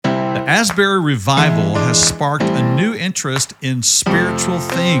The Asbury revival has sparked a new interest in spiritual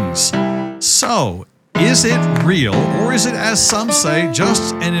things. So, is it real, or is it, as some say,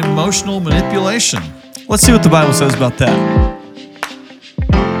 just an emotional manipulation? Let's see what the Bible says about that.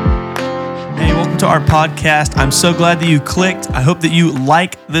 Hey, welcome to our podcast. I'm so glad that you clicked. I hope that you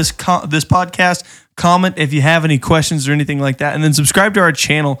like this podcast. Comment if you have any questions or anything like that, and then subscribe to our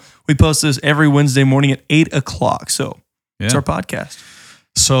channel. We post this every Wednesday morning at 8 o'clock. So it's our podcast.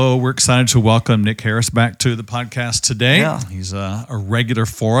 So we're excited to welcome Nick Harris back to the podcast today. Yeah. He's a regular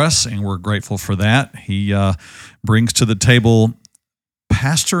for us, and we're grateful for that. He brings to the table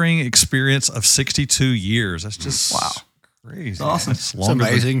pastoring experience of 62 years. That's just crazy. That's awesome. It's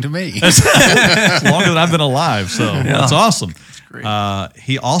amazing to me. It's longer than I've been alive, so that's awesome. That's great.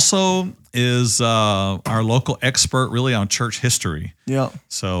 He also is our local expert really on church history. Yeah.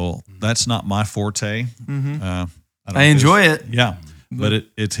 So that's not my forte. Mm-hmm. I enjoy it. Yeah. But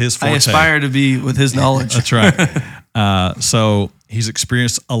it's his forte. I aspire to be with his knowledge. That's right. So he's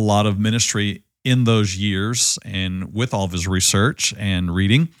experienced a lot of ministry in those years and with all of his research and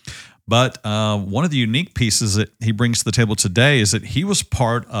reading. But one of the unique pieces that he brings to the table today is that he was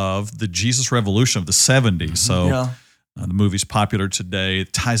part of the Jesus Revolution of the 70s. So the movie's popular today.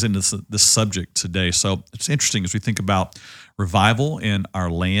 It ties into this subject today. So it's interesting as we think about revival in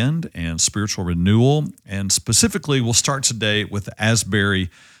our land and spiritual renewal. And specifically, we'll start today with the Asbury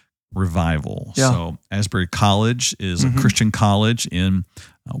revival. Yeah. So Asbury College is a Christian college in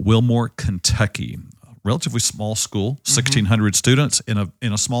Wilmore, Kentucky. A relatively small school, 1,600 students in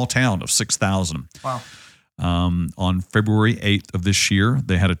a small town of 6,000. Wow. On February 8th of this year,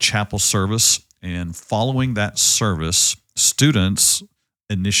 they had a chapel service. And following that service, students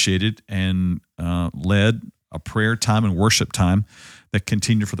initiated and led a prayer time and worship time that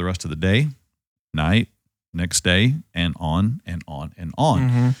continued for the rest of the day, night, next day, and on and on and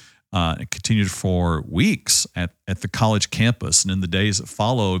on. It continued for weeks at the college campus. And in the days that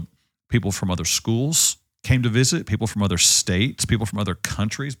followed, people from other schools came to visit, people from other states, people from other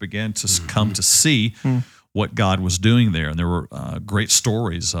countries began to come to see what God was doing there. And there were great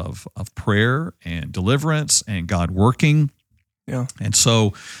stories of prayer and deliverance and God working. Yeah. And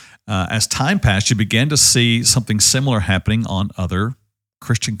so as time passed, you began to see something similar happening on other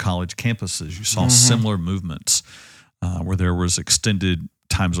Christian college campuses. You saw similar movements where there was extended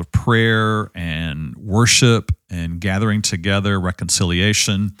times of prayer and worship and gathering together,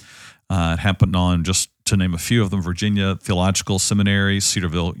 reconciliation. It happened on, just to name a few of them, Virginia Theological Seminary,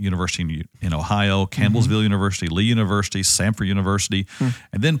 Cedarville University in Ohio, Campbellsville University, Lee University, Samford University,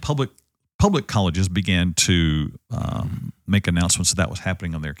 and then public colleges began to make announcements that was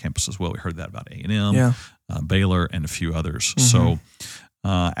happening on their campus as well. We heard that about A&M, Baylor, and a few others. So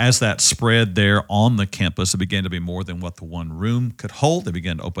as that spread there on the campus, it began to be more than what the one room could hold. They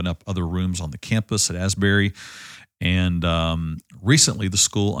began to open up other rooms on the campus at Asbury. And recently the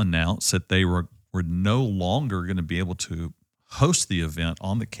school announced that they were no longer going to be able to host the event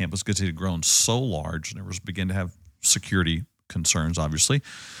on the campus because it had grown so large and it was beginning to have security concerns, obviously.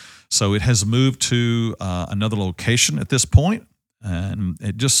 So it has moved to another location at this point, and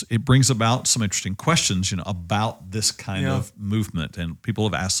it brings about some interesting questions, about this kind of movement. And people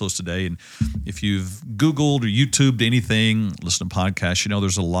have asked those today. And if you've Googled or YouTubed anything, listened to podcasts,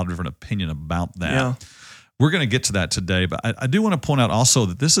 there's a lot of different opinion about that. Yeah. We're going to get to that today, but I do want to point out also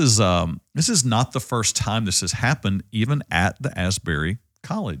that this is not the first time this has happened, even at the Asbury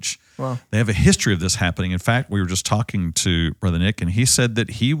College. Wow. They have a history of this happening. In fact, we were just talking to Brother Nick, and he said that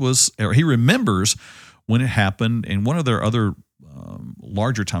he remembers when it happened in one of their other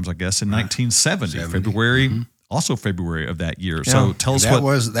larger times, I guess, in 1970, February. Also February of that year. Yeah. So tell us that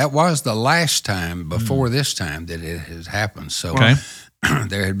was the last time before this time that it has happened. So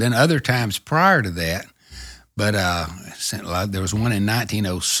there had been other times prior to that. But there was one in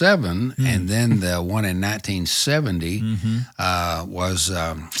 1907, and then the one in 1970 was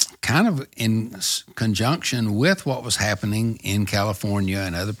kind of in conjunction with what was happening in California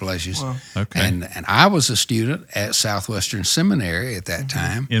and other places. Wow. Okay. And I was a student at Southwestern Seminary at that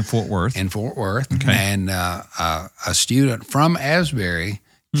time. In Fort Worth. Okay. And a student from Asbury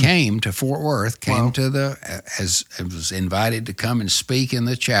came to Fort Worth, was invited to come and speak in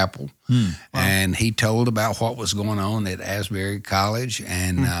the chapel and he told about what was going on at Asbury College,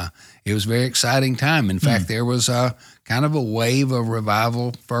 and it was a very exciting time. In fact, there was a kind of a wave of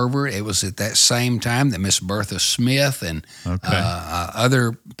revival fervor. It was at that same time that Miss Bertha Smith and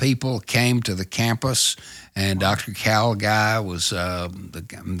other people came to the campus, and Dr. Cal Guy was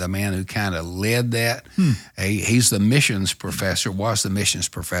the man who kind of led that. He's the missions professor, was the missions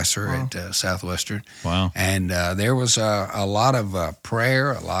professor at Southwestern. Wow. And there was a lot of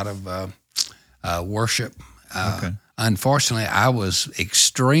prayer, a lot of worship. Unfortunately, I was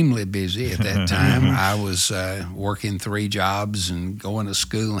extremely busy at that time. I was working 3 jobs and going to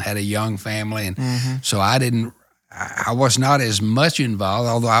school and had a young family. And so I was not as much involved,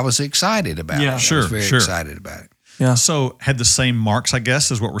 although I was excited about it. I was very excited about it. Yeah. So had the same marks, I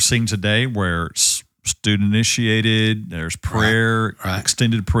guess, as what we're seeing today, where it's student initiated, there's prayer,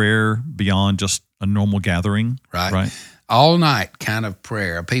 extended prayer beyond just a normal gathering. Right. All night kind of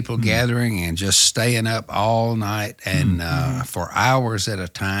prayer, people gathering and just staying up all night and for hours at a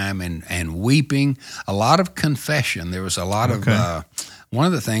time and weeping. A lot of confession. There was a lot of, one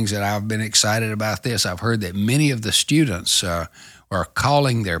of the things that I've been excited about this, I've heard that many of the students are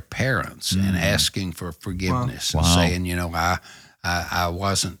calling their parents and asking for forgiveness and saying, I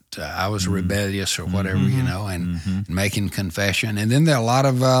wasn't, I was rebellious or whatever, and making confession. And then there are a lot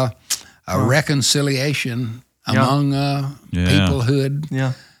of reconciliation among people who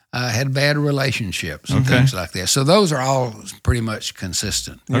had bad relationships and things like that. So those are all pretty much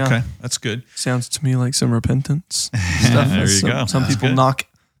consistent. Yeah. Okay, that's good. Sounds to me like some repentance stuff. There you go. Some people knock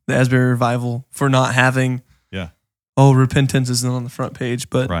the Asbury Revival for not having, repentance isn't on the front page,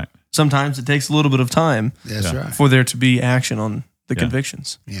 but sometimes it takes a little bit of time for there to be action on the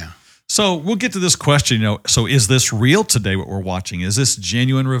convictions. Yeah. So we'll get to this question, so is this real today, what we're watching? Is this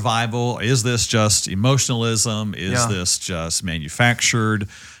genuine revival? Is this just emotionalism? Is this just manufactured?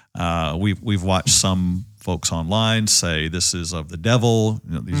 We've watched some folks online say this is of the devil.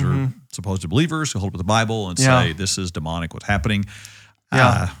 These are supposed believers who hold up the Bible and say this is demonic, what's happening.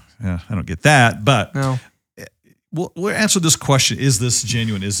 I don't get that, but we'll answer this question, is this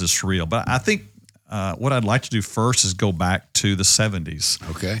genuine? Is this real? But I think what I'd like to do first is go back to the 70s.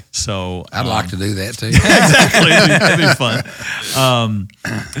 Okay. So I'd like to do that too. Exactly. It'd be fun.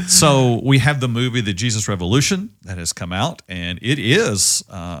 So we have the movie The Jesus Revolution that has come out, and it is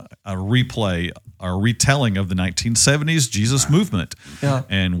a replay, a retelling of the 1970s Jesus movement. Yeah.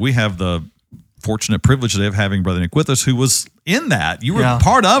 And we have the fortunate privilege today of having Brother Nick with us, who was in that. You were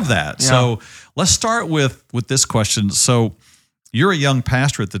part of that. Yeah. So let's start with this question. So you're a young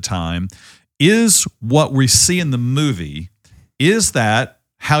pastor at the time. Is what we see in the movie, is that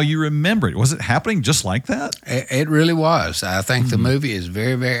how you remember it? Was it happening just like that? It really was. I think the movie is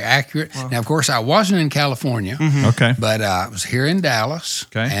very, very accurate. Wow. Now, of course, I wasn't in California, but I was here in Dallas.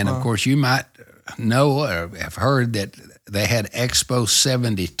 Okay. And, of course, you might know or have heard that they had Expo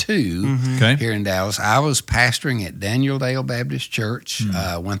 72 here in Dallas. I was pastoring at Daniel Dale Baptist Church.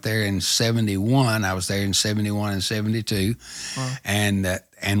 Went there in 71. I was there in 71 and 72. Wow.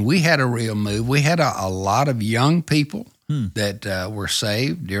 And we had a real move. We had a lot of young people that were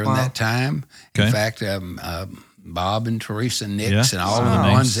saved during that time. Okay. In fact, Bob and Teresa Nix and all of the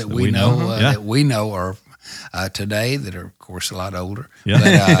ones that we know are today that are, of course, a lot older.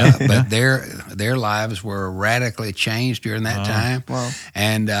 Yeah. But their lives were radically changed during that time. Wow.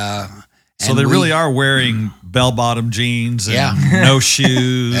 And so they really are wearing bell-bottom jeans and no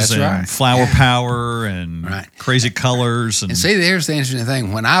shoes and flower power and crazy colors. And see, there's the interesting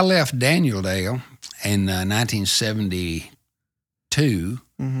thing. When I left Daniel Dale in 1972,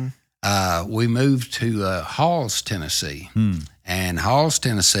 we moved to Halls, Tennessee. And Halls,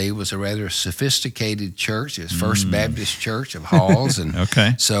 Tennessee was a rather sophisticated church. It was First Baptist Church of Halls. And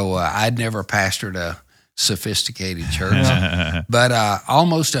so I'd never pastored a sophisticated church. But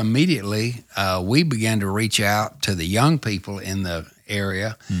almost immediately, we began to reach out to the young people in the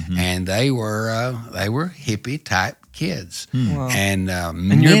area, and they were hippie type kids. Wow. And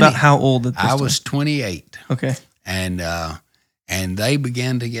you're about how old at this time? I was 28. Okay. And they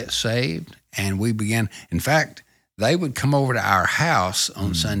began to get saved, and we began. In fact, they would come over to our house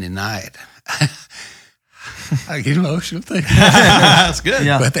on Sunday night. I get emotional thinking. That's good.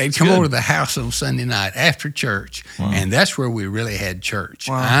 Yeah, but they'd come over to the house on Sunday night after church, and that's where we really had church.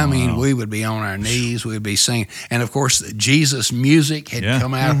 Wow. I mean, we would be on our knees, we'd be singing. And, of course, the Jesus music had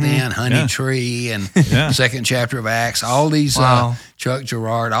come out then, Honey Tree and second chapter of Acts, all these Chuck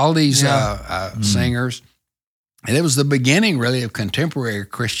Girard, all these singers. And it was the beginning, really, of contemporary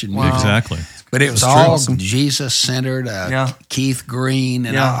Christian music. Exactly. But it was all Jesus-centered, Keith Green,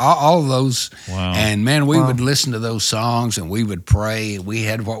 and all those. Wow. And, man, we would listen to those songs, and we would pray. We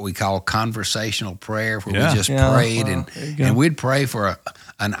had what we call conversational prayer, where we just prayed, and we'd pray for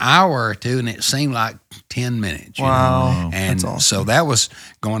an hour or two, and it seemed like 10 minutes. Wow. And that's awesome. so that was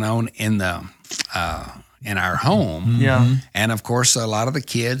going on in the in our home. Yeah. And of course, a lot of the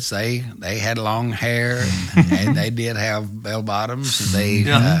kids, they had long hair, and they did have bell bottoms, and they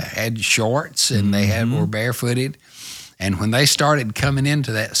had shorts, and they were barefooted. And when they started coming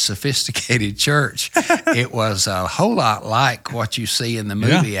into that sophisticated church, it was a whole lot like what you see in the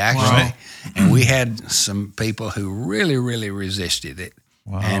movie, actually. Wow. And we had some people who really, really resisted it.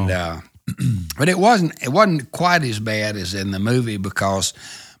 Wow. And but it wasn't quite as bad as in the movie, because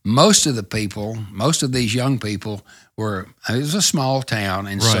most of these young people it was a small town,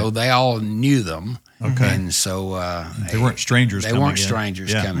 and so they all knew them. Okay. And so they weren't strangers.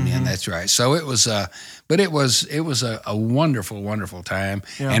 Coming in. That's right. So it was, but it was a wonderful, wonderful time.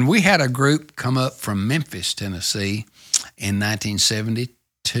 Yeah. And we had a group come up from Memphis, Tennessee, in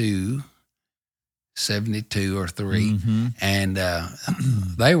 1972. 72 or 3, and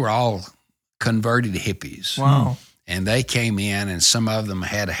they were all converted hippies. Wow. And they came in, and some of them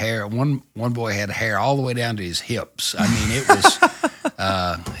had hair. One boy had hair all the way down to his hips. I mean, it was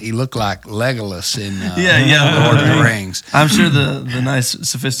he looked like Legolas in Lord of the Rings. I'm sure the nice,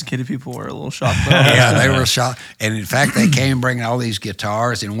 sophisticated people were a little shocked. Yeah, they were shocked. And in fact, they came bringing all these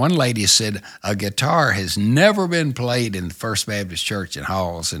guitars. And one lady said, a guitar has never been played in the First Baptist Church in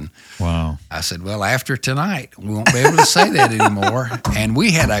Halls. And wow. I said, well, after tonight, we won't be able to say that anymore. And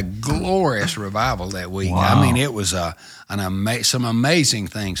we had a glorious revival that week. Wow. I mean, it was some amazing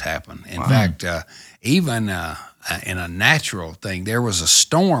things happened. In fact, even in a natural thing, there was a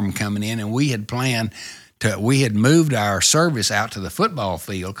storm coming in, and we had moved our service out to the football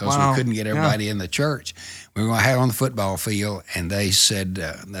field because we couldn't get everybody in the church. We were going to have it on the football field, and they said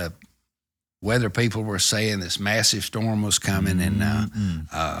the weather people were saying this massive storm was coming, and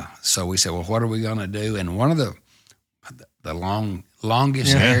so we said, well, what are we going to do? And one of the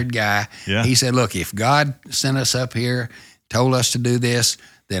longest haired guy, he said, look, if God sent us up here, told us to do this,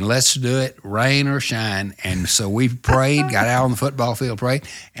 then let's do it, rain or shine. And so we prayed, got out on the football field, prayed,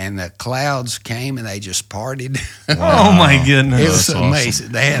 and the clouds came, and they just parted. Wow. Oh, my goodness. It was amazing.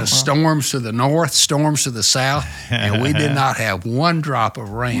 Awesome. They had storms to the north, storms to the south, and we did not have one drop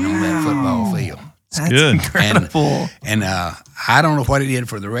of rain on that football field. That's good. Incredible. And I don't know what it did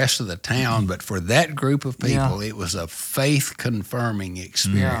for the rest of the town, but for that group of people, it was a faith-confirming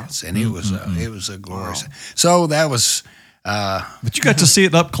experience, and it was a glorious. So that was. But you got to see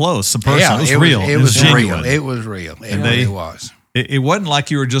it up close, in person. Yeah, it was real. It was genuine. real. It was real. It really was. It wasn't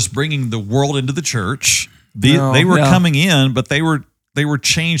like you were just bringing the world into the church. They were coming in, but they were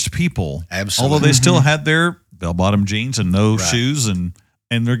changed people. Absolutely. Although they still had their bell-bottom jeans and no shoes and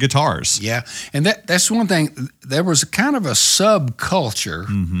their guitars. Yeah, and that's one thing. There was a kind of a subculture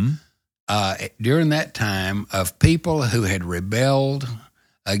during that time of people who had rebelled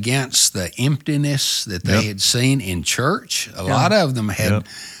against the emptiness that they had seen in church. A lot of them had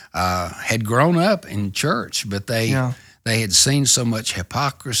grown up in church, but they had seen so much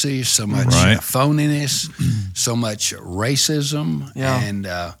hypocrisy, so much phoniness, so much racism,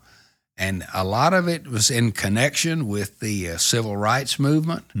 and a lot of it was in connection with the civil rights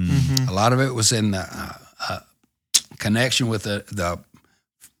movement. A lot of it was in the connection with the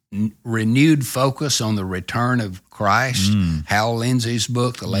renewed focus on the return of Christ. Hal Lindsey's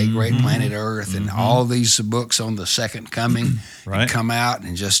book, The Late Great Planet Earth, and all these books on the second coming come out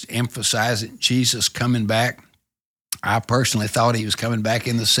and just emphasize it, Jesus coming back. I personally thought he was coming back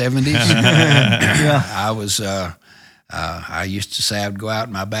in the 70s. I was. I used to say I'd go out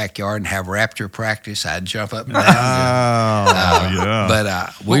in my backyard and have rapture practice. I'd jump up and down.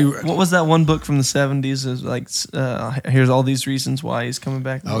 But what was that one book from the 70s? Is like, here's all these reasons why he's coming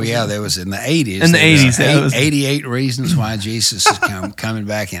back. Oh yeah, there was in the 80s. In the 80s, 88 reasons why Jesus is coming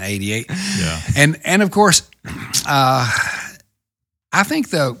back in 88. Yeah, and of course, I think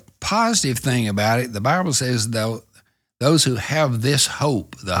the positive thing about it, the Bible says though, those who have this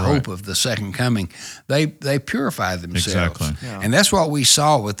hope, the hope of the second coming, they purify themselves. Exactly. Yeah. And that's what we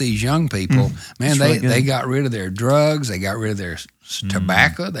saw with these young people. Man, they got rid of their drugs, they got rid of their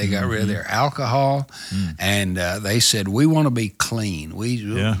tobacco, they got rid of their alcohol, and they said, we want to be clean.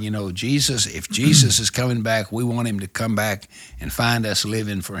 Jesus, if Jesus is coming back, we want him to come back and find us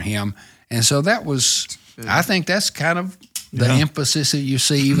living for him. And so that was, I think that's kind of the emphasis that you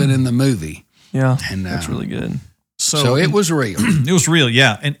see even in the movie. Yeah, and that's really good. So it was real. It was real,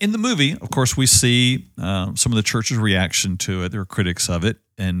 yeah. And in the movie, of course, we see some of the church's reaction to it. There were critics of it,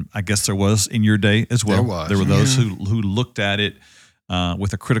 and I guess there was in your day as well. There were those who looked at it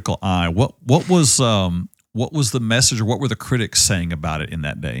with a critical eye. What was the message, or what were the critics saying about it in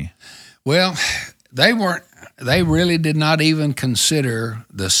that day? Well, they weren't. They really did not even consider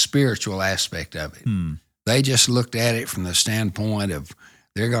the spiritual aspect of it. They just looked at it from the standpoint of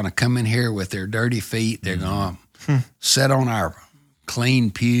they're going to come in here with their dirty feet. They're going to sit on our clean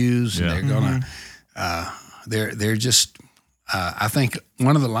pews, and they're going to. They're just. I think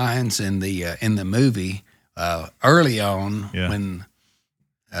one of the lines in the movie early on when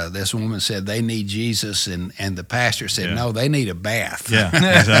this woman said they need Jesus, and the pastor said no, they need a bath. Yeah,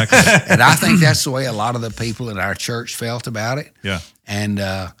 exactly. And I think that's the way a lot of the people in our church felt about it. Yeah, and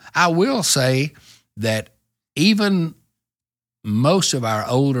I will say that even most of our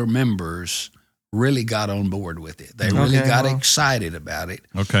older members really got on board with it. They really got excited about it.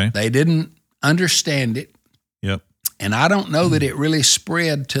 Okay. They didn't understand it. Yep. And I don't know that it really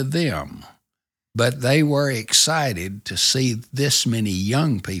spread to them, but they were excited to see this many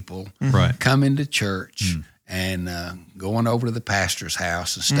young people come into church and going over to the pastor's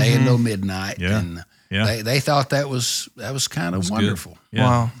house and staying till midnight. Yeah. And they thought that was kind of wonderful. Yeah.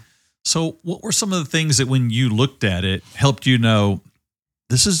 Wow. So what were some of the things that when you looked at it helped you know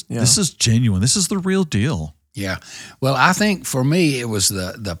this is genuine, this is the real deal? Yeah. Well, I think for me, it was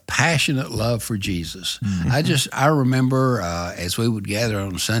the passionate love for Jesus. I remember as we would gather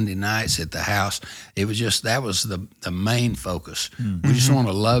on Sunday nights at the house, it was just, that was the main focus. We just want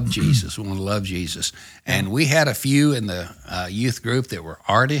to love Jesus. We want to love Jesus. And we had a few in the youth group that were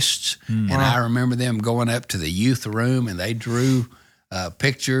artists. And I remember them going up to the youth room and they drew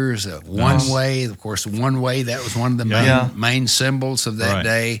pictures of one way. Of course, one way, that was one of the main symbols of that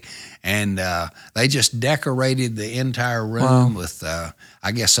day. And they just decorated the entire room with,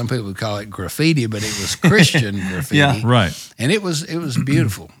 I guess some people would call it graffiti, but it was Christian graffiti. Yeah, right. And it was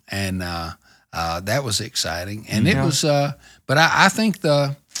beautiful, and that was exciting. And it was, but I think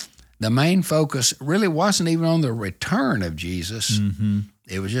the main focus really wasn't even on the return of Jesus.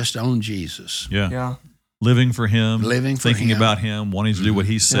 It was just on Jesus. Yeah. Living for Him, thinking about Him, wanting to do what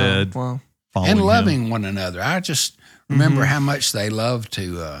He said, Wow. And loving one another. I just remember how much they loved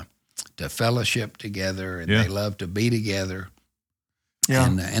to fellowship together, and they loved to be together. Yeah.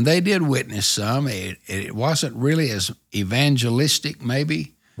 And they did witness some. It wasn't really as evangelistic,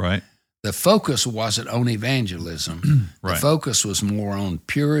 maybe. Right. The focus wasn't on evangelism. The focus was more on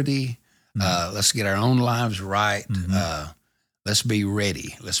purity. Let's get our own lives right. Let's be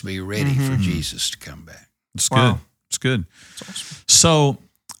ready. Let's be ready for Jesus to come back. It's good. It's good. That's awesome. So,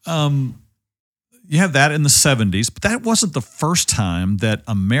 you have that in the 70s, but that wasn't the first time that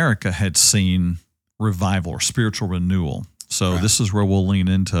America had seen revival or spiritual renewal. So this is where we'll lean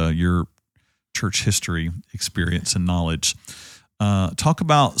into your church history experience and knowledge. Talk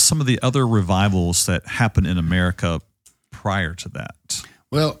about some of the other revivals that happened in America prior to that.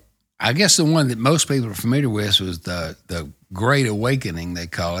 Well, I guess the one that most people are familiar with was the Great Awakening, they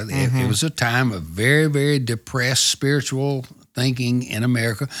call it. It was a time of very, very depressed spiritual thinking in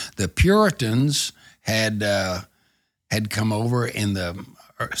America. The Puritans had come over in the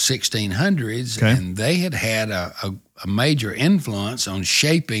 1600s, and they had a major influence on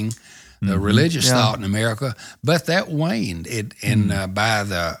shaping the religious thought in America, but that waned. By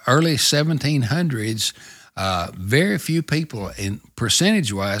the early 1700s, very few people, in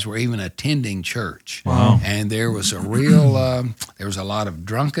percentage-wise, were even attending church. Wow. And there was a real, there was a lot of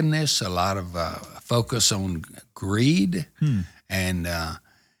drunkenness, a lot of focus on greed, and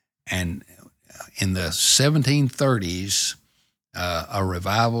in the 1730s, a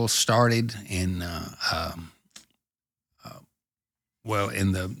revival started in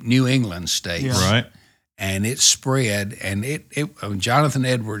the New England states, right? And it spread, and Jonathan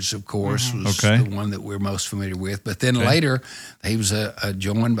Edwards, of course, was the one that we're most familiar with. But then later, he was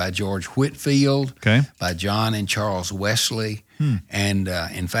joined by George Whitefield, by John and Charles Wesley, and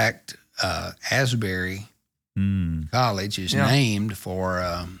in fact, Asbury College is named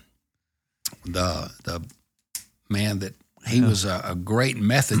for the man that he was a great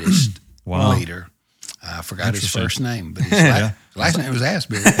Methodist leader. I forgot his first name, but his last name was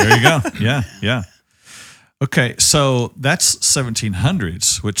Asbury. There you go. Yeah. Okay, so that's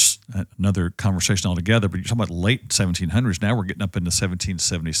 1700s, which another conversation altogether, but you're talking about late 1700s. Now we're getting up into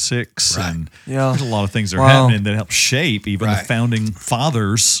 1776, and there's a lot of things that are happening that help shape even the founding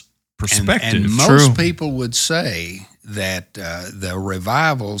fathers' perspective. And most people would say that the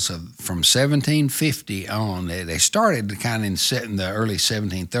revivals from 1750 on, they started kind of in the early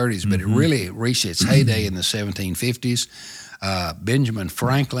 1730s, but it really reached its heyday in the 1750s. Benjamin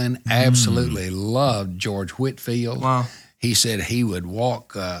Franklin absolutely loved George Whitefield. Wow. He said he would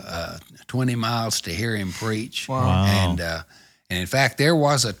walk 20 miles to hear him preach. Wow. And in fact, there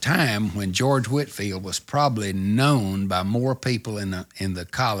was a time when George Whitefield was probably known by more people in the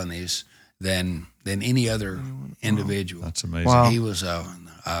colonies than any other individual. That's amazing. Wow. He was a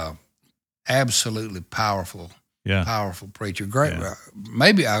absolutely powerful preacher. Great,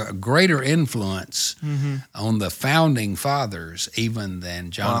 maybe a greater influence on the founding fathers even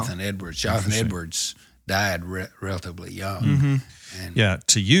than Jonathan Edwards. Jonathan Edwards died relatively young. And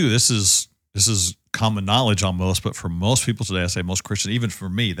to you, this is common knowledge almost, but for most people today, I say most Christians, even for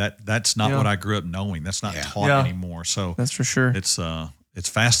me, that's not what I grew up knowing. That's not taught anymore. So that's for sure. It's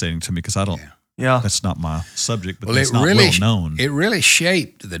fascinating to me because I don't. Yeah, that's not my subject, but well, it's not well known. It really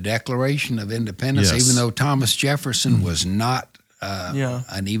shaped the Declaration of Independence, even though Thomas Jefferson was not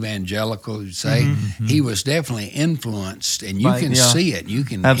an evangelical, you'd say. He was definitely influenced, and you can see it. You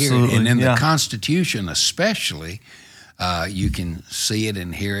can hear it. And in the Constitution especially, you can see it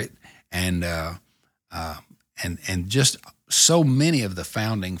and hear it. And just so many of the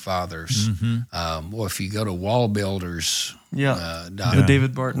founding fathers. Well, if you go to Wall Builders, the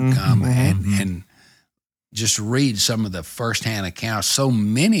David Barton, and just read some of the firsthand accounts, so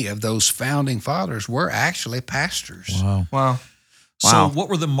many of those founding fathers were actually pastors. Wow. So what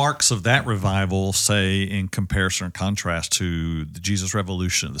were the marks of that revival, say, in comparison or contrast to the Jesus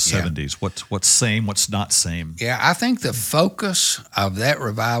Revolution of the 70s? What's same, what's not same? Yeah, I think the focus of that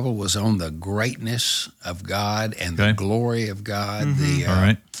revival was on the greatness of God and the glory of God,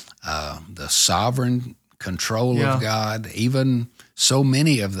 the sovereign control of God. Even so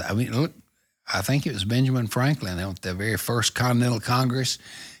many of look, I think it was Benjamin Franklin at the very first Continental Congress.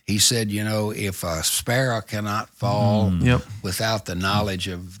 He said, if a sparrow cannot fall without the knowledge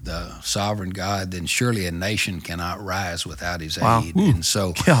of the sovereign God, then surely a nation cannot rise without his aid. And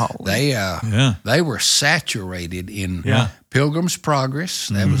so they were saturated in Pilgrim's Progress.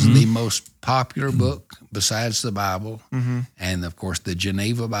 That was the most popular book besides the Bible. And, of course, the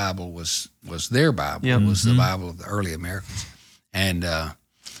Geneva Bible was their Bible. It was the Bible of the early Americans. And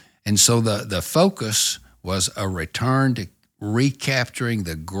so the focus was a return to recapturing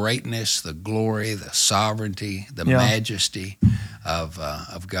the greatness, the glory, the sovereignty, the majesty of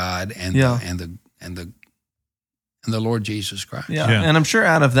God and the Lord Jesus Christ. And I'm sure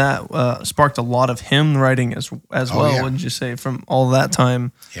out of that sparked a lot of hymn writing as well. Wouldn't you say, from all that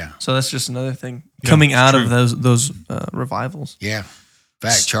time? Yeah. So that's just another thing coming out of those revivals. Yeah. In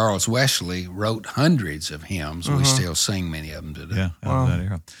fact, Charles Wesley wrote hundreds of hymns. We still sing many of them today. Yeah. Out of that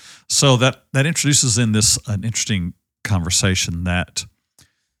era. So that introduces in this an interesting conversation that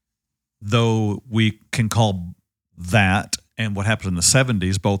though we can call that and what happened in the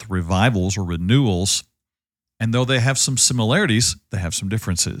 70s both revivals or renewals, and though they have some similarities, they have some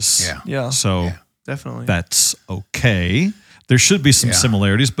differences. So definitely that's okay. There should be some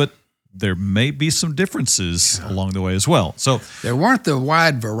similarities, but there may be some differences along the way as well. So there weren't the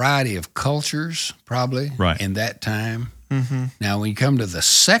wide variety of cultures probably in that time. Now, when you come to the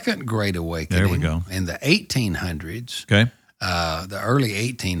Second Great Awakening, there we go. In the 1800s, the early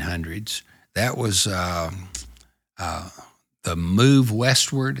 1800s, that was the move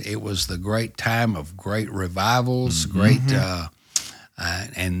westward. It was the great time of great revivals,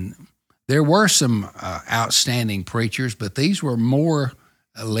 and there were some outstanding preachers, but these were more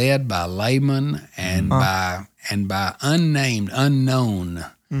led by laymen and by unknown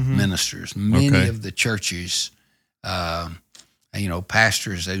ministers. Many of the churches.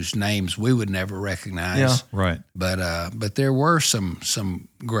 Pastors whose names we would never recognize. But there were some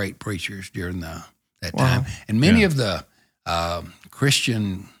great preachers during that time, and many of the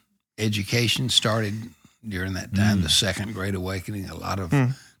Christian education started during that time. The Second Great Awakening. A lot of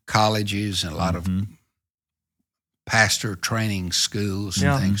colleges and a lot of pastor training schools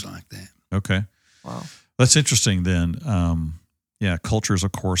and things like that. Okay. Wow. That's interesting. Then, cultures,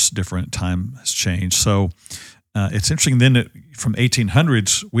 of course, different. Time has changed. So. It's interesting then that from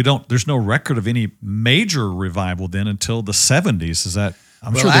 1800s, there's no record of any major revival then until the 70s. Is that,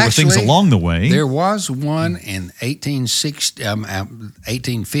 I'm sure there were things along the way. There was one in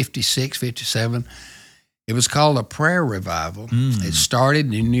 1856, 57. It was called a prayer revival. It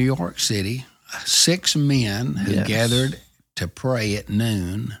started in New York City. 6 men who gathered to pray at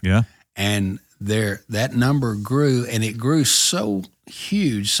noon. And that number grew, and it grew so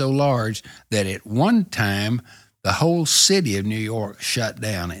huge, so large, that at one time the whole city of New York shut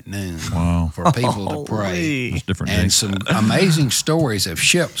down at noon for people to pray. Different and days. some amazing stories of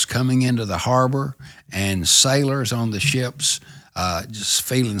ships coming into the harbor and sailors on the ships just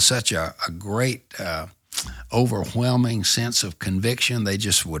feeling such a great, overwhelming sense of conviction. They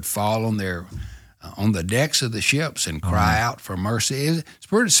just would fall on the decks of the ships and cry out for mercy.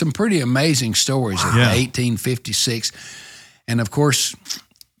 It's some pretty amazing stories of 1856. And, of course,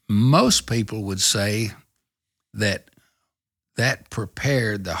 most people would say that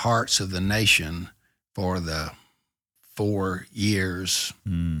prepared the hearts of the nation for the 4 years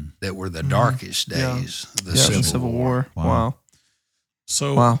that were the darkest days of the Civil War. Wow.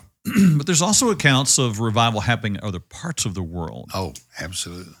 So, but there's also accounts of revival happening in other parts of the world. Oh,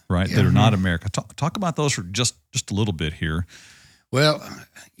 absolutely. Right, that are not America. Talk about those for just a little bit here. Well,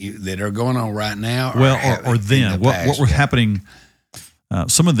 that are going on right now. Or then. What were happening?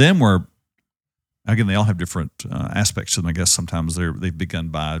 Some of them were, again, they all have different aspects to them. I guess sometimes they've begun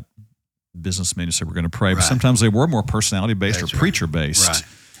by businessmen who say we're going to pray, but sometimes they were more personality-based or preacher-based. Right.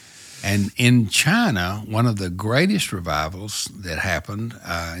 And in China, one of the greatest revivals that happened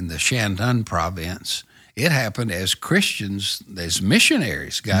in the Shandong province, it happened as Christians, as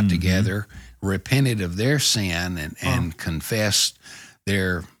missionaries got together, repented of their sin and confessed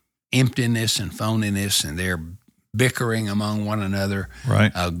their emptiness and phoniness and their bickering among one another.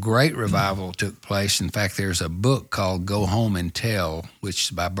 Right. A great revival took place. In fact, there's a book called Go Home and Tell, which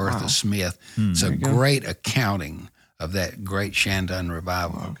is by Bertha Smith. It's a great accounting of that great Shandong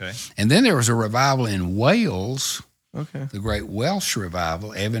revival. Okay. And then there was a revival in Wales, Okay. the great Welsh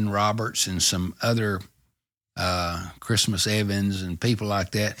revival, Evan Roberts and some other Christmas Evans and people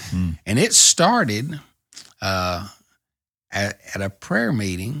like that. And it started at a prayer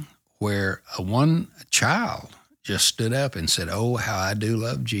meeting where one child just stood up and said, "Oh, how I do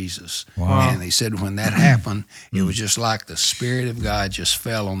love Jesus." Wow. And he said when that happened, it was just like the Spirit of God just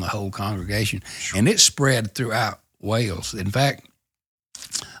fell on the whole congregation. And it spread throughout Wales. In fact,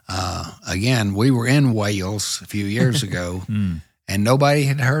 again, we were in Wales a few years ago, and nobody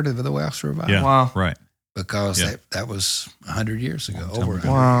had heard of the Welsh revival. Yeah. Wow. Right. Because that was 100 years ago, over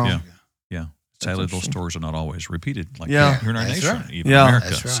 100 Wow. years ago. Yeah. Sadly, those stories are not always repeated like Yeah. here in our That's nation, right. even Yeah. America.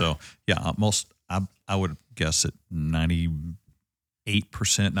 That's right. So, I would guess that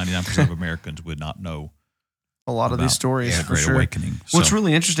 98%, 99% of Americans would not know A lot of these stories, the for Great sure. Awakening. What's So-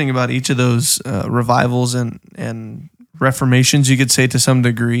 really interesting about each of those revivals and reformations, you could say to some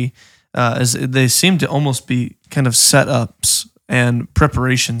degree, is they seem to almost be kind of setups and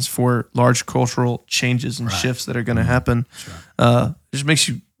preparations for large cultural changes and shifts that are going to happen. It just makes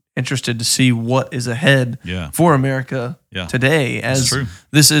you interested to see what is ahead for America today as true.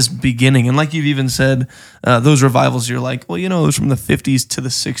 this is beginning. And like you've even said, those revivals, you're like, well, it was from the 50s to the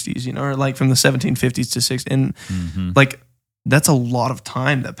 60s, or like from the 1750s to 60s. And like, that's a lot of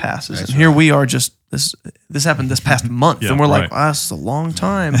time that passes. That's and here we are just, this happened this past month. Yeah, and we're like, right. wow, this is a long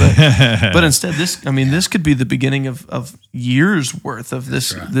time. But instead this could be the beginning of years worth of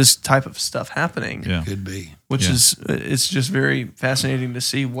this type of stuff happening. Yeah. Could be. Which is, it's just very fascinating to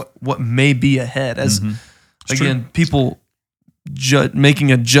see what may be ahead as, again, people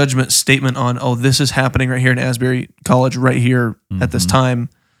making a judgment statement on, oh, this is happening right here in Asbury College right here at this time,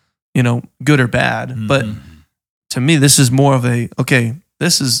 good or bad. But to me, this is more of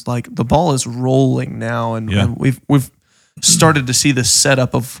this is like the ball is rolling now, and we've started to see the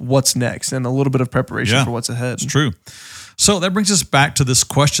setup of what's next and a little bit of preparation for what's ahead. It's true. So that brings us back to this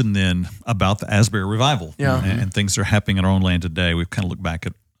question then about the Asbury revival and things that are happening in our own land today. We've kind of looked back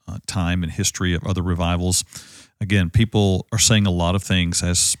at time and history of other revivals. Again, people are saying a lot of things,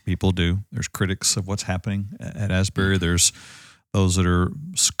 as people do. There's critics of what's happening at Asbury. There's those that are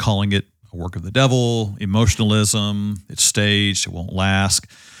calling it a work of the devil, emotionalism, it's staged, it won't last.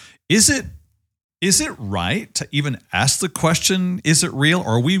 Is it right to even ask the question, is it real?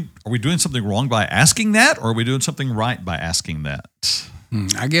 Or are we doing something wrong by asking that? Or are we doing something right by asking that?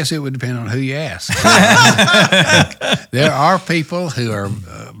 I guess it would depend on who you ask. There are people who are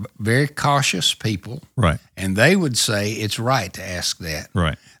very cautious people, Right. and they would say it's right to ask that.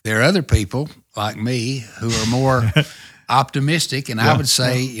 Right. There are other people like me who are more optimistic, and I would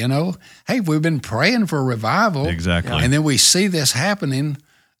say, hey, we've been praying for revival. Exactly. And then we see this happening.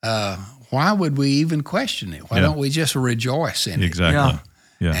 Why would we even question it? Why don't we just rejoice in it? Exactly.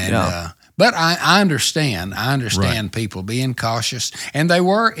 Yeah. And, but I understand. People being cautious, and they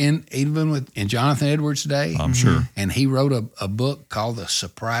were in Jonathan Edwards' day. I'm sure. And he wrote a book called "The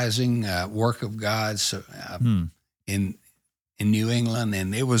Surprising Work of God" in New England,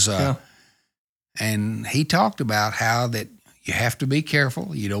 and it was and he talked about how that you have to be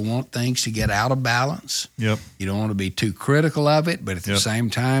careful. You don't want things to get out of balance. Yep. You don't want to be too critical of it, but at the same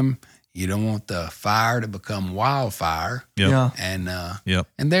time, you don't want the fire to become wildfire. Yep. Yeah.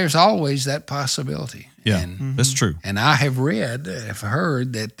 And there's always that possibility. Yeah, And, that's true. and I have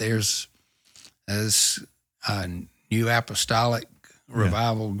heard that there's a new apostolic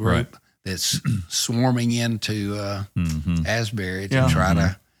revival group that's swarming into Asbury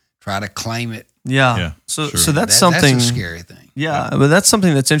to try to claim it. Yeah. Yeah, So sure. so that's something. That's a scary thing. Yeah, but that's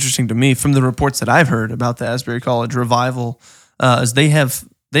something that's interesting to me from the reports that I've heard about the Asbury College revival, is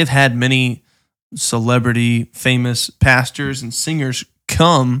they've had many celebrity, famous pastors and singers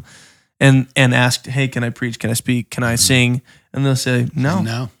come and ask, "Hey, can I preach? Can I speak? Can I sing?" And they'll say,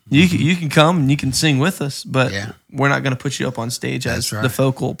 "No, you can come and you can sing with us, but we're not going to put you up on stage as the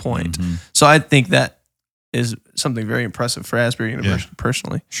focal point." So I think that is something very impressive for Asbury University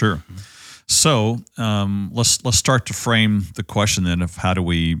personally. Sure. So let's start to frame the question then of how do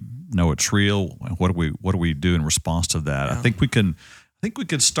we know it's real? What do we do in response to that? I think we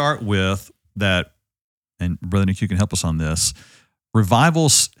could start with that, and Brother Nick, you can help us on this.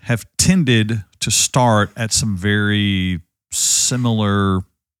 Revivals have tended to start at some very similar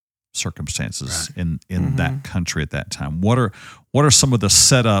circumstances in that country at that time. What are some of the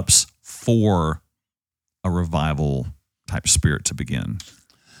setups for a revival type spirit to begin?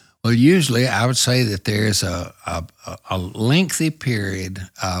 Well, usually I would say that there's a lengthy period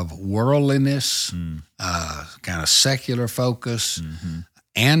of worldliness, kind of secular focus,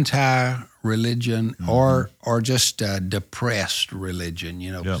 anti-religion, or just depressed religion.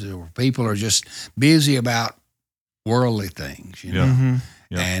 People are just busy about worldly things,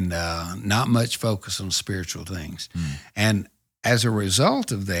 and not much focus on spiritual things. And as a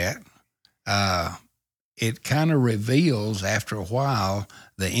result of that, it kind of reveals after a while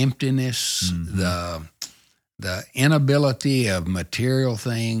the emptiness, the inability of material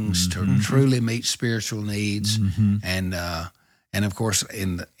things to truly meet spiritual needs, and of course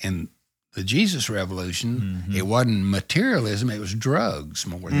in the Jesus Revolution, it wasn't materialism; it was drugs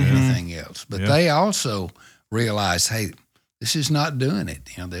more than anything else. But they also realized, hey, this is not doing it.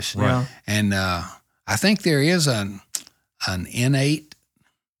 And I think there is an innate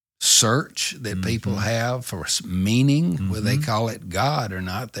search that people have for meaning, whether they call it God or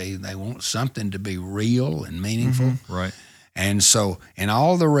not. They want something to be real and meaningful. Right. And so in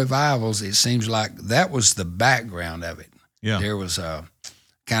all the revivals, it seems like that was the background of it. Yeah. There was a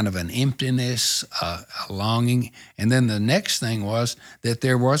kind of an emptiness, a longing. And then the next thing was that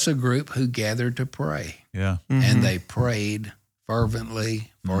there was a group who gathered to pray. Yeah. And they prayed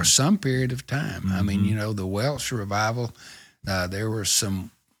fervently for some period of time. I mean, the Welsh revival, there were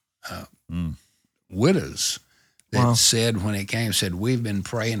some widows that said, when it came, we've been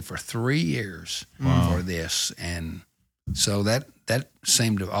praying for 3 years for this. And so that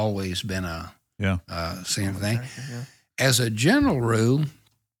seemed to have always been a same thing. Yeah. As a general rule,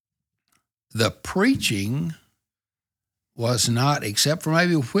 the preaching was not, except for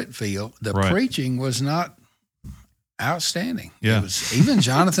maybe Whitfield, the preaching was not outstanding. Yeah. It was, even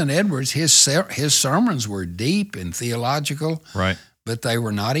Jonathan Edwards, his sermons were deep and theological. Right. But they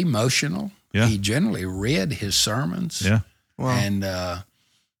were not emotional. Yeah. He generally read his sermons. Yeah. Wow. And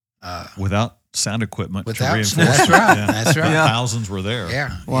without sound equipment to without, reinforce that's it. right. Yeah. That's right. Yeah. Thousands were there.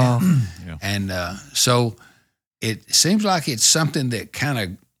 Yeah. Wow. Yeah. And so it seems like it's something that kind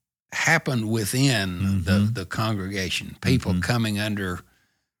of happened within the congregation. People coming under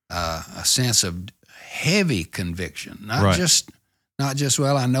a sense of heavy conviction, not just.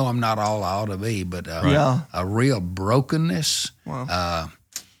 Well, I know I'm not all I ought to be, but a real brokenness. Wow.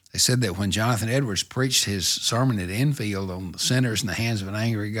 They said that when Jonathan Edwards preached his sermon at Enfield on the sinners in the hands of an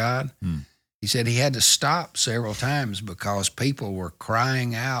angry God, he said he had to stop several times because people were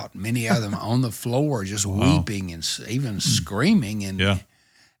crying out, many of them on the floor, just weeping and even screaming.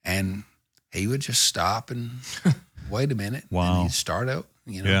 And he would just stop and wait a minute. Wow. And he'd start out,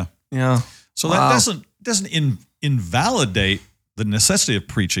 Yeah. Yeah. So that doesn't invalidate the necessity of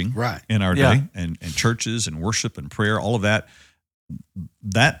preaching in our day and churches and worship and prayer, all of that.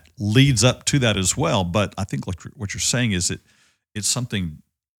 That leads up to that as well. But I think like what you're saying is it's something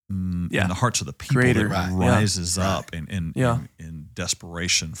in the hearts of the people that rises up in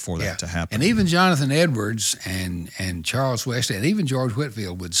desperation for that to happen. And even Jonathan Edwards and Charles Wesley and even George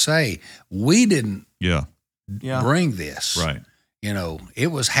Whitfield would say, we didn't bring this. Right. It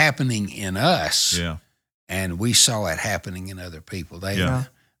was happening in us. Yeah. And we saw it happening in other people.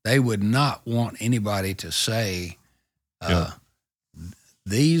 They would not want anybody to say,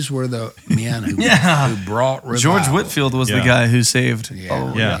 these were the men who brought revival. George Whitfield was the guy who saved.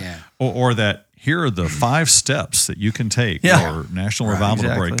 Or that here are the 5 steps that you can take Yeah. for national Right, revival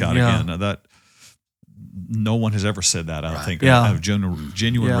exactly. to break out Yeah. again. Now, that no one has ever said that. I don't Right. think Yeah. of genuine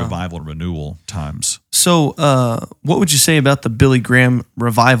Yeah. revival and renewal times. So, what would you say about the Billy Graham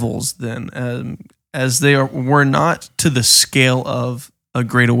revivals then, as they were not to the scale of a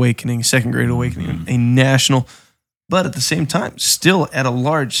Great Awakening, Second Great Awakening, a national, but at the same time, still at a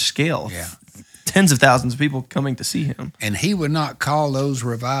large scale, Yeah. tens of thousands of people coming to see him. And he would not call those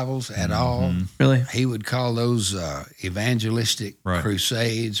revivals at all. Really? He would call those evangelistic Right.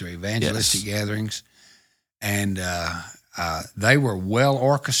 crusades or evangelistic gatherings. And they were well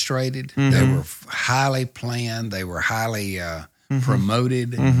orchestrated. They were highly planned. They were highly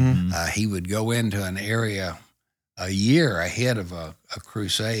promoted. He would go into an area a year ahead of a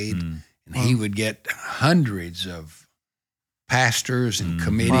crusade, and he would get hundreds of pastors and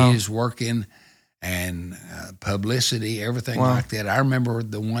committees working, and publicity, everything like that. I remember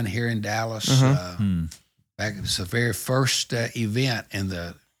the one here in Dallas. Back, it was the very first event in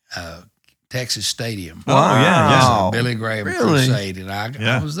the Texas Stadium. Wow. The Billy Graham Really? Crusade, and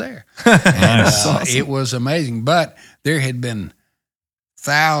I was there. Nice. It was amazing, but there had been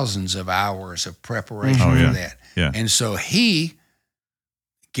thousands of hours of preparation Oh, yeah. for that. Yeah. And so he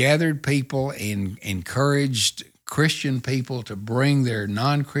gathered people and encouraged Christian people to bring their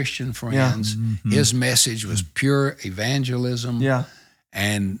non-Christian friends. His message was pure evangelism. Yeah.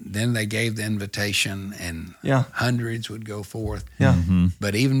 And then they gave the invitation, and hundreds would go forth. Yeah.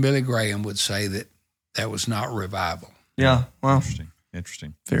 But even Billy Graham would say that was not revival. Yeah. Wow.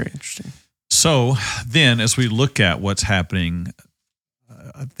 Interesting. Very interesting. So then, as we look at what's happening,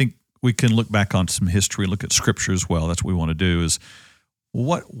 I think we can look back on some history, look at Scripture as well. That's what we want to do. Is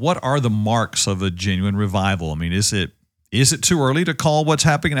what are the marks of a genuine revival? I mean, is it too early to call what's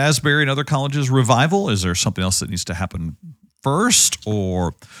happening in Asbury and other colleges revival? Is there something else that needs to happen first,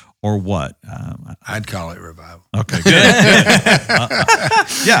 or what? I'd call it revival. Okay, good.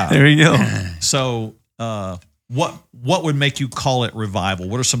 Yeah. There you go. So, what would make you call it revival?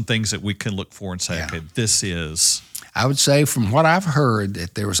 What are some things that we can look for and say, okay, this is? I would say, from what I've heard,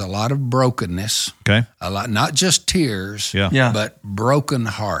 that there was a lot of brokenness. Okay. A lot, not just tears, Yeah. but broken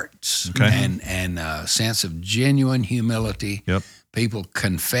hearts. Okay. And a sense of genuine humility. Yep. People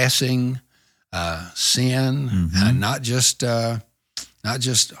confessing sin, not just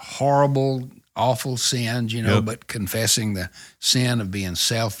horrible, awful sins, but confessing the sin of being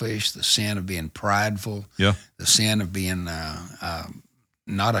selfish, the sin of being prideful, Yeah. the sin of being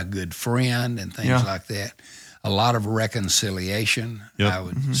not a good friend, and things like that. A lot of reconciliation, Yep. I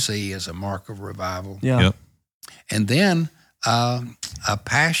would see as a mark of revival. Yeah. Yep. And then a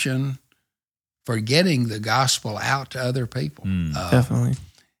passion for getting the gospel out to other people. Definitely.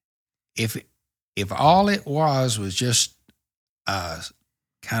 If all it was just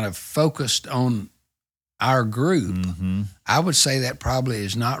kind of focused on our group, I would say that probably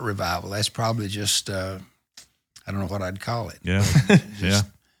is not revival. That's probably just I don't know what I'd call it. Yeah. Just,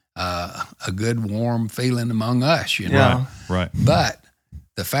 a good warm feeling among us, Yeah. Right. But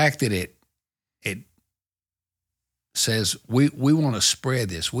the fact that it says we want to spread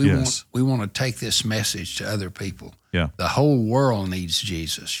this, we want to take this message to other people. Yeah. The whole world needs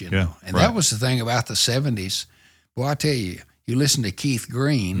Jesus, and that was the thing about the 70s. Well, I tell you, you listen to Keith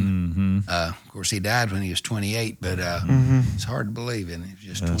Green. Of course, he died when he was 28, but it's hard to believe, and he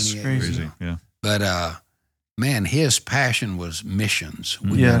was just 28 years Crazy. old. Yeah. But man, his passion was missions.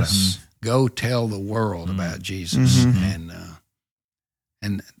 We Yes. gotta go tell the world about Jesus, and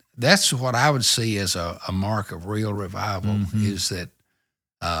that's what I would see as a mark of real revival, is that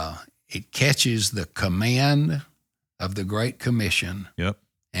it catches the command of the Great Commission, Yep.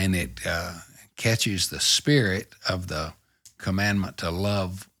 and it catches the spirit of the commandment to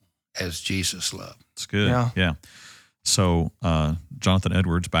love as Jesus loved. It's good. Yeah. So Jonathan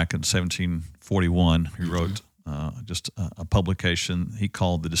Edwards, back in 1741, he wrote just a publication he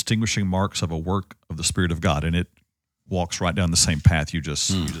called "The Distinguishing Marks of a Work of the Spirit of God," and it walks right down the same path you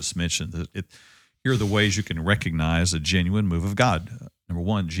just mentioned. Here are the ways you can recognize a genuine move of God. Number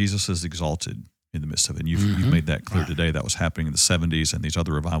one, Jesus is exalted in the midst of it. And you've made that clear today. That was happening in the 70s and these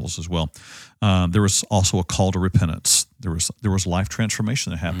other revivals as well. There was also a call to repentance. There was life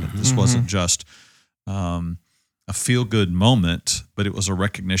transformation that happened. This wasn't just a feel-good moment, but it was a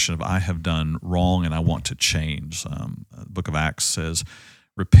recognition of I have done wrong and I want to change. The book of Acts says,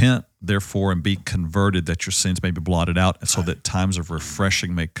 "Repent, therefore, and be converted, that your sins may be blotted out, and so that times of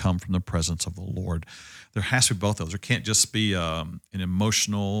refreshing may come from the presence of the Lord." There has to be both of those. There can't just be an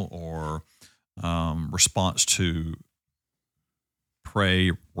emotional or response to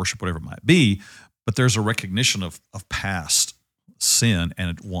pray, worship, whatever it might be, but there's a recognition of past sin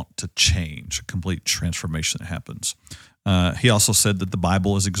and want to change, a complete transformation that happens. He also said that the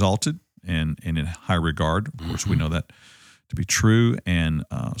Bible is exalted and in high regard. Of course, we know that to be true, and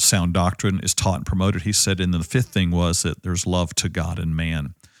sound doctrine is taught and promoted. He said, and then the fifth thing was that there's love to God and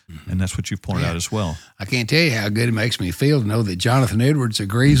man. And that's what you've pointed out as well. I can't tell you how good it makes me feel to know that Jonathan Edwards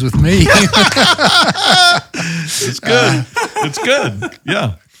agrees with me. It's good. It's good.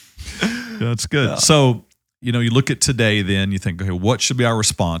 Yeah. That's good. Yeah. So, you look at today then, you think, okay, what should be our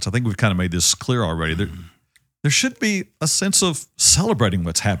response? I think we've kind of made this clear already. There should be a sense of celebrating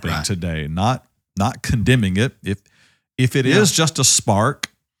what's happening today, not condemning it. If it is just a spark,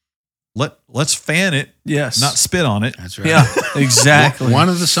 let's fan it, not spit on it. That's right. Yeah, exactly. One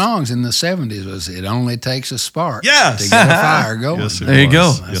of the songs in the 70s was "It Only Takes a Spark" to yes. get a fire going. Yes, there you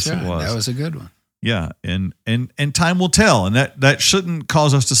go. That's right. It was. That was a good one. Yeah, and time will tell, and that shouldn't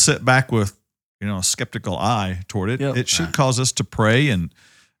cause us to sit back with a skeptical eye toward it. Yep. It should cause us to pray and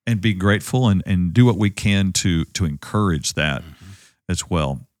be grateful and do what we can to encourage that as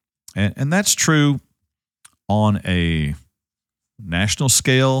well. And that's true on a national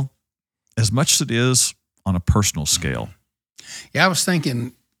scale as much as it is on a personal scale. Yeah, I was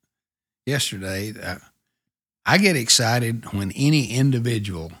thinking yesterday, I get excited when any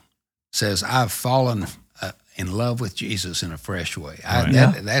individual says, I've fallen in love with Jesus in a fresh way.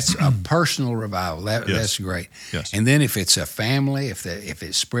 That's a personal revival. That's great. Yes. And then if it's a family, if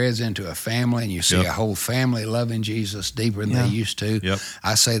it spreads into a family and you see a whole family loving Jesus deeper than they used to,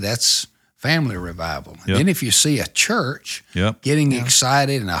 I say that's family revival. And then if you see a church getting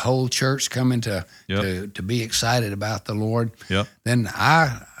excited and a whole church coming to be excited about the Lord, then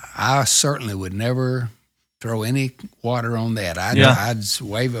I certainly would never throw any water on that. I'd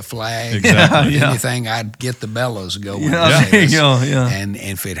wave a flag. Exactly. Anything, I'd get the bellows going. There you go. Yeah. And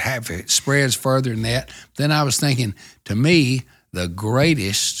if it spreads further than that, then I was thinking, to me, the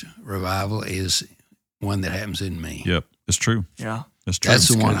greatest revival is one that happens in me. Yep, it's true. Yeah. That's true. That's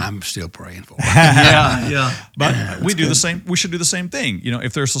the one I'm still praying for. But we do the same. We should do the same thing.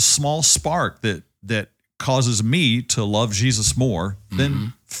 If there's a small spark that causes me to love Jesus more,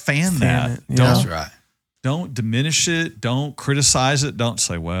 then fan that. That's right. Don't diminish it. Don't criticize it. Don't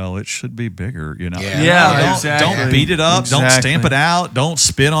say, well, it should be bigger. Exactly. Don't beat it up. Exactly. Don't stamp it out. Don't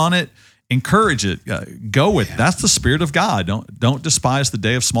spit on it. Encourage it. Go with it. That's the Spirit of God. Don't despise the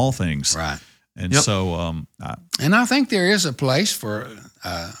day of small things. Right. And so, and I think there is a place for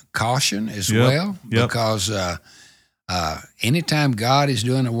caution as well, because anytime God is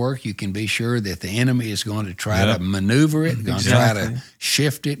doing a work, you can be sure that the enemy is going to try to maneuver it, going to try to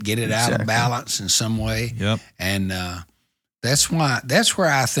shift it, get it out of balance in some way. And that's where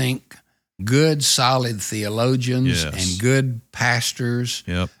I think good, solid theologians and good pastors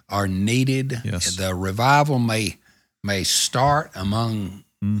are needed. The revival may start among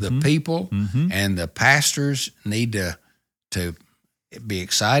the people, and the pastors need to be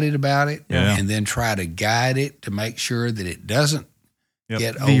excited about it, and then try to guide it to make sure that it doesn't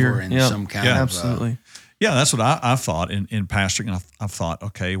get over in some kind of absolutely. That's what I've thought in pastoring. I've thought,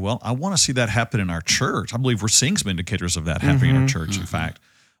 okay, well, I want to see that happen in our church. I believe we're seeing some indicators of that happening in our church, in fact.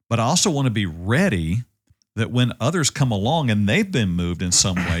 But I also want to be ready that when others come along and they've been moved in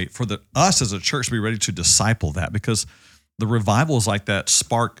some way, for us as a church to be ready to disciple that, because the revival is like that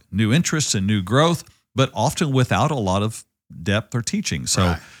spark new interest and new growth, but often without a lot of depth or teaching.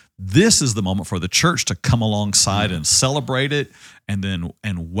 So this is the moment for the church to come alongside and celebrate it,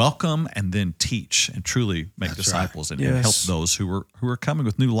 and welcome, and then teach and truly make disciples and help those who are coming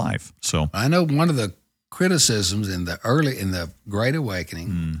with new life. So I know one of the criticisms in the Great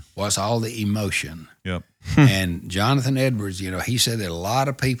Awakening was all the emotion. And Jonathan Edwards, he said that a lot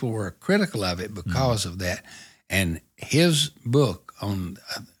of people were critical of it because of that. And his book on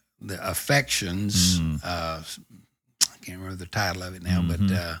the affections, I can't remember the title of it now, but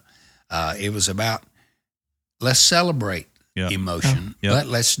it was about, let's celebrate emotion, but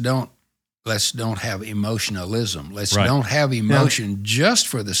let's don't have emotionalism. Let's don't have emotion just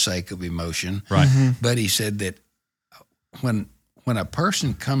for the sake of emotion. But he said that when a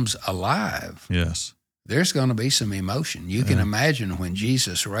person comes alive, there's going to be some emotion. You can imagine when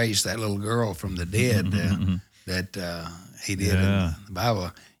Jesus raised that little girl from the dead that he did in the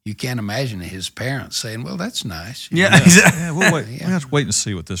Bible. You can't imagine his parents saying, "Well, that's nice." Exactly. We'll have to wait and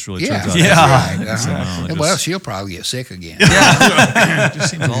see what this really turns out. Right. Well, she'll probably get sick again. It just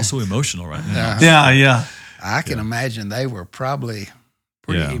seems also emotional right now. I can imagine they were probably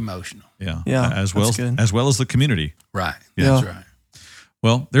pretty emotional. As well as the community. Right. That's right.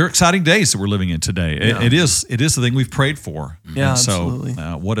 Well, they're exciting days that we're living in today. It is the thing we've prayed for. Yeah, and so, absolutely.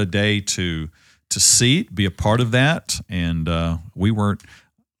 What a day to see it, be a part of that. And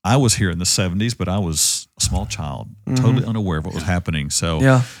I was here in the 70s, but I was a small child, totally unaware of what was happening.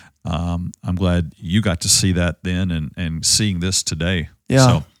 So I'm glad you got to see that then and seeing this today. Yeah.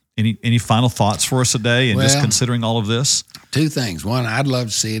 So any final thoughts for us today and just considering all of this? Two things. One, I'd love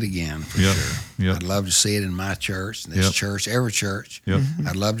to see it again for sure. Yep. I'd love to see it in my church, this church, every church. Yep.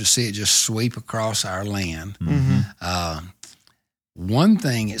 I'd love to see it just sweep across our land. One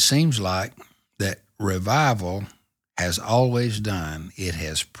thing it seems like that revival has always done, it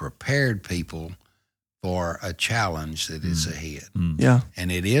has prepared people for a challenge that is ahead. Yeah.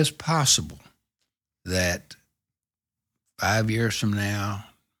 And it is possible that 5 years from now,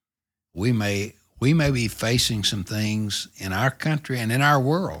 we may be facing some things in our country and in our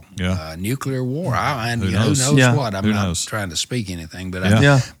world. Yeah. Nuclear war. And Who who knows? knows what? I'm Who not knows? trying to speak anything, but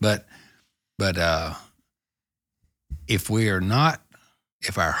Yeah.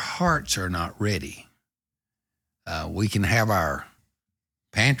 if our hearts are not ready, we can have our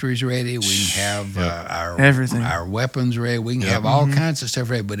pantries ready. We can have everything, our weapons ready. We can have all kinds of stuff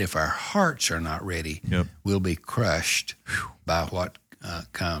ready. But if our hearts are not ready, we'll be crushed by what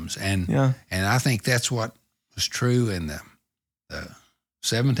comes. And I think that's what was true in the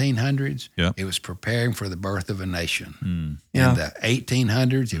 1700s. It was preparing for the birth of a nation. In the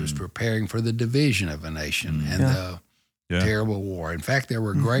 1800s, it was preparing for the division of a nation and the terrible war. In fact, there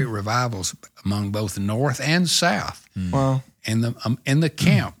were great revivals among both North and South. Wow. In the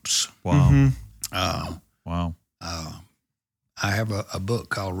camps. Wow. Wow. I have a book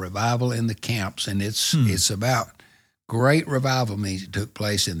called Revival in the Camps, and it's about great revival meetings that took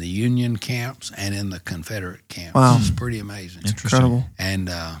place in the Union camps and in the Confederate camps. Wow. It's pretty amazing. Incredible. And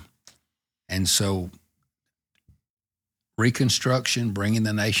so Reconstruction, bringing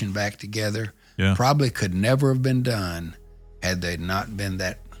the nation back together, probably could never have been done had there not been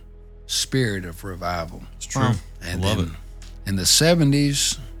that spirit of revival. It's true. And I love it. In the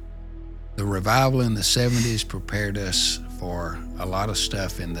 70s, the revival in the 70s prepared us for a lot of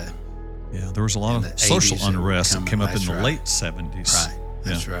stuff in the there was a lot of social unrest that came up in the late 70s. Right.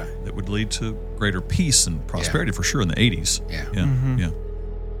 That's right. That would lead to greater peace and prosperity for sure in the 80s. Yeah.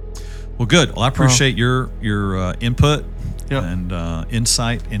 Well, good. Well, I appreciate your input and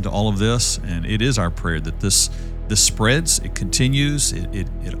insight into all of this. And it is our prayer that this spreads, it continues, it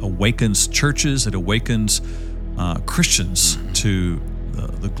awakens churches, it awakens Christians to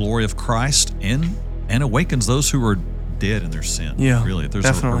the glory of Christ and awakens those who are dead in their sin. Really, there's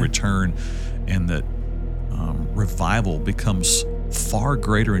a return, and that revival becomes far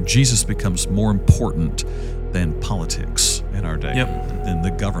greater, and Jesus becomes more important than politics in our day, than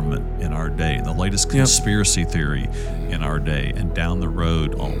the government in our day, the latest conspiracy theory in our day, and down the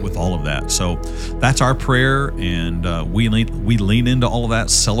road with all of that. So that's our prayer, and we lean into all of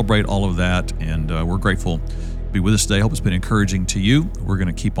that, celebrate all of that, and we're grateful to be with us today. Hope it's been encouraging to you. We're going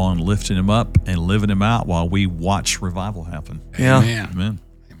to keep on lifting him up and living him out while we watch revival happen. Amen. Amen.